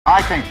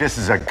I think this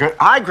is a good...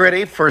 Hi,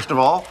 Gritty, first of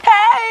all.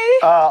 Hey!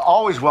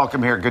 Always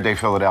welcome here at Good Day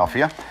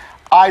Philadelphia.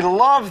 I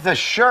love the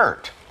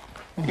shirt.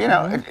 You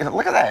know,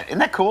 look at that. Isn't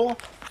that cool?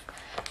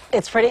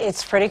 It's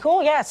pretty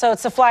cool, yeah. So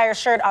it's the Flyers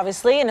shirt,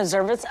 obviously, in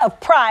observance of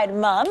Pride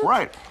Month.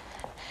 Right.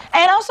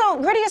 And also,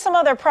 Gritty has some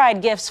other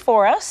Pride gifts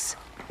for us.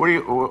 Are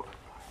you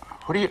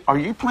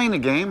playing a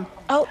game?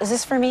 Oh, is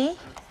this for me?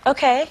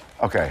 Okay.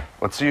 Okay,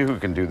 let's see who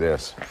can do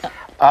this.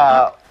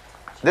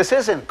 This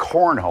isn't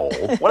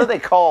cornhole. What do they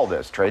call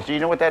this, Trace? Do you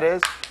know what that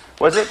is?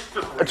 Was it?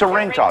 It's a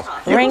ring toss.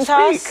 Ring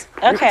toss?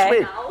 Okay. You can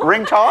speak.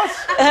 Ring toss?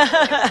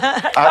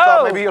 I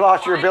thought maybe you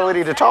lost your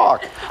ability to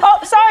talk. Oh,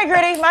 sorry,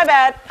 Gritty. My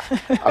bad.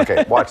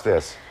 Okay, watch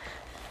this.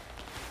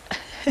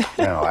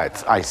 No,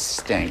 I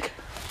stink.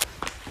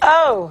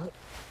 Oh.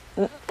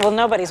 Well,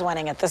 nobody's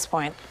winning at this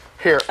point.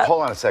 Here,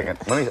 hold on a second.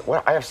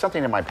 I have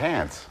something in my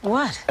pants.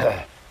 What?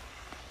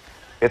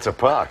 It's a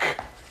puck.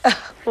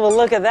 Well,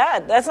 look at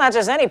that. That's not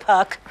just any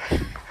puck.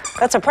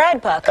 That's a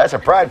pride puck. That's a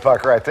pride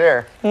puck right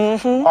there.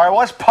 Mm-hmm. All right,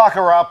 let's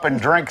pucker up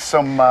and drink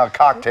some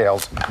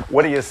cocktails.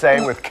 What do you say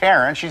with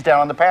Karen? She's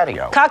down on the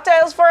patio.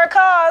 Cocktails for a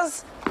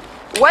cause.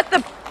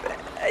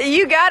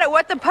 You got it.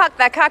 What the puck?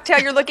 That cocktail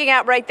you're looking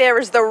at right there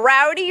is the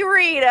Rowdy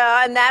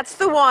Rita, and that's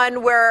the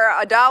one where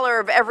 $1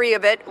 of every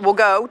of it will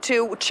go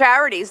to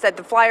charities that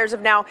the Flyers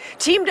have now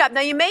teamed up.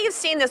 Now, you may have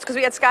seen this because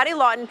we had Scotty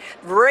Lawton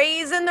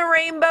raising the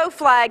rainbow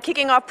flag,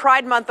 kicking off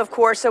Pride Month, of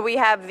course. So we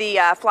have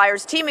the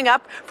Flyers teaming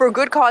up for a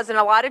good cause and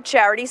a lot of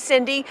charity.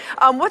 Cindy,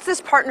 what's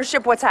this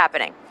partnership? What's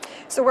happening?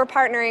 So we're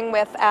partnering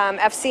with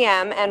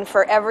FCM, and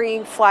for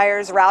every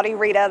Flyers Rowdy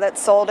Rita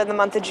that's sold in the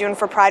month of June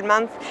for Pride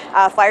Month,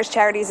 Flyers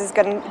Charities is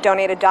going to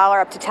donate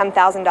 $1 up to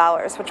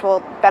 $10,000, which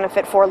will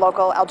benefit 4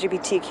 local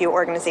LGBTQ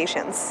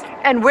organizations.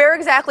 And where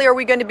exactly are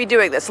we going to be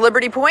doing this?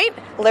 Liberty Point?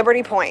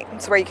 Liberty Point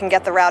is where you can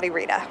get the Rowdy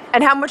Rita.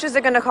 And how much is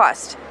it going to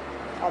cost?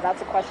 Oh,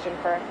 that's a question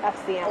for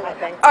FCM, I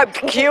think.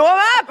 Cue them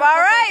up. All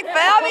right,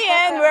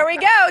 Fabian, where we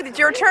go. It's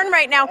your turn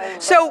right now.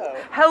 So,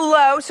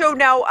 hello. So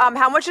now,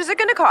 how much is it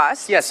going to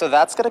cost? Yeah, so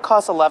that's going to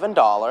cost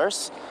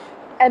 $11.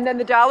 And then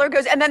the dollar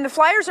goes, and then the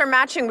Flyers are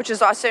matching, which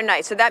is also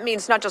nice. So that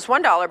means not just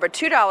 $1, but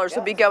 $2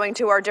 will be going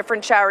to our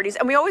different charities.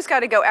 And we always got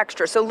to go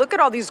extra. So look at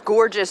all these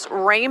gorgeous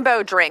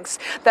rainbow drinks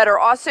that are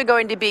also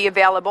going to be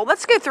available.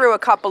 Let's go through a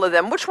couple of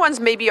them. Which ones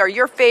maybe are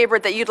your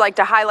favorite that you'd like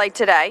to highlight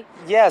today?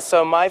 Yeah,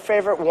 so my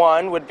favorite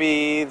one would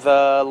be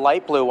the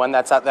light blue one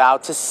that's at the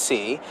Out to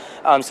Sea.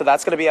 So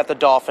that's going to be at the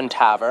Dolphin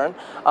Tavern.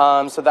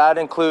 So that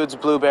includes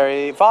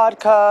blueberry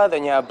vodka,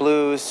 then you have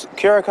blues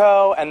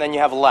Curacao, and then you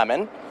have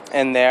lemon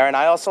in there. And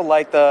I also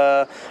like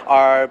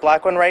our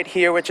black one right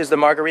here, which is the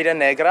Margarita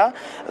Negra.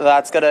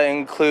 That's going to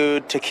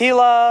include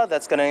tequila,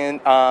 that's going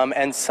to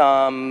and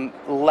some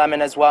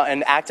lemon as well,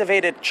 and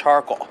activated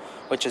charcoal,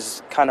 which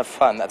is kind of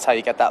fun. That's how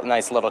you get that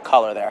nice little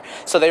color there.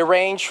 So they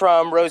range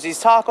from Rosie's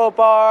Taco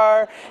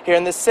Bar here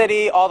in the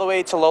city all the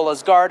way to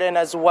Lola's Garden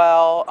as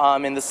well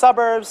in the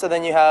suburbs. And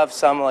then you have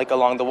some like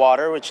along the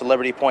water, which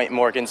Liberty Point,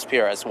 Morgan's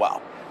Pier as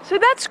well. So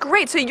that's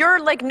great. So your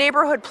like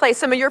neighborhood place,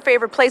 some of your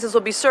favorite places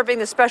will be serving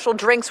the special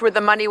drinks where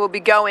the money will be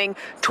going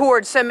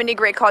towards so many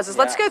great causes.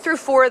 Let's go through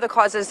 4 of the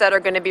causes that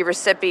are going to be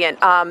recipient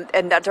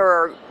and that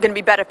are going to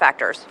be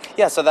benefactors.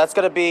 Yeah, so that's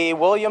going to be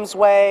Williams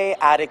Way,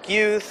 Attic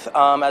Youth,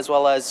 as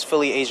well as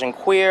Philly Asian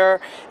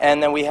Queer,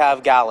 and then we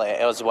have Gala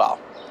as well.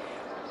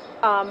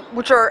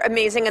 Which are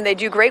amazing, and they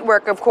do great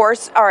work, of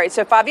course. All right,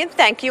 so Fabian,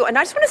 thank you. And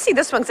I just want to see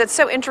this one because it's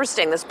so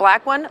interesting, this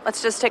black one.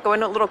 Let's just take a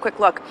little quick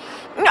look.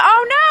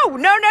 Oh, no.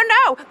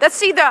 Let's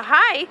see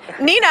hi.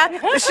 Nina,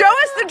 show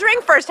us the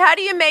drink first. How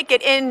do you make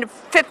it in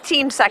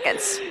 15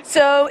 seconds?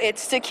 So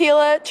it's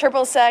tequila,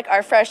 triple sec,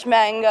 our fresh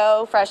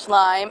mango, fresh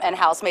lime, and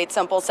house-made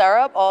simple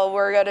syrup. All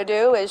we're going to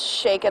do is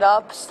shake it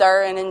up,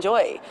 stir, and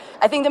enjoy.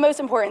 I think the most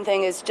important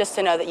thing is just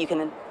to know that you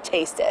can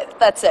taste it.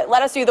 That's it.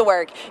 Let us do the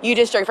work. You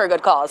just drink for a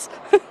good cause.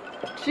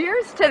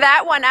 Cheers to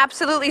that one,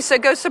 absolutely. So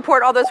go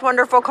support all those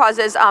wonderful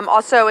causes.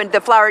 Also, and the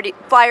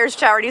Flyers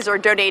charities are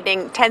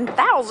donating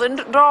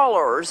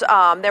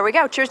 $10,000. There we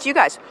go. Cheers to you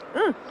guys.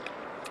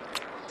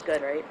 It's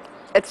good, right?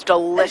 It's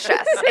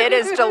delicious. It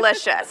is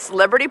delicious.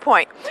 Liberty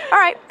Point. All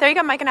right, there you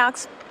go, Mike and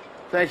Alex.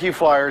 Thank you,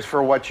 Flyers,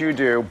 for what you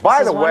do.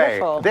 By the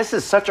way, this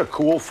is such a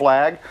cool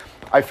flag.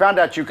 I found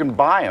out you can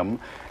buy them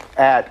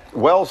at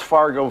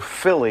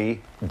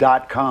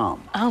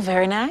wellsfargophilly.com. Oh,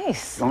 very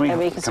nice. Can I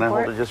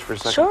hold it just for a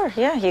second? Sure,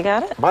 yeah, you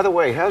got it. By the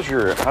way, how's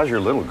your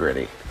little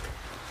Gritty?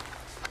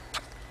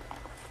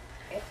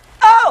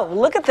 Oh,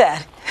 look at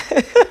that.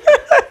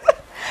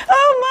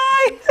 Oh,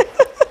 my.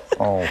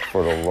 Oh,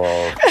 for the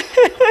love.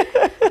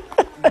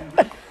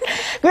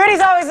 Gritty's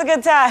always a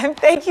good time.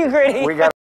 Thank you, Gritty.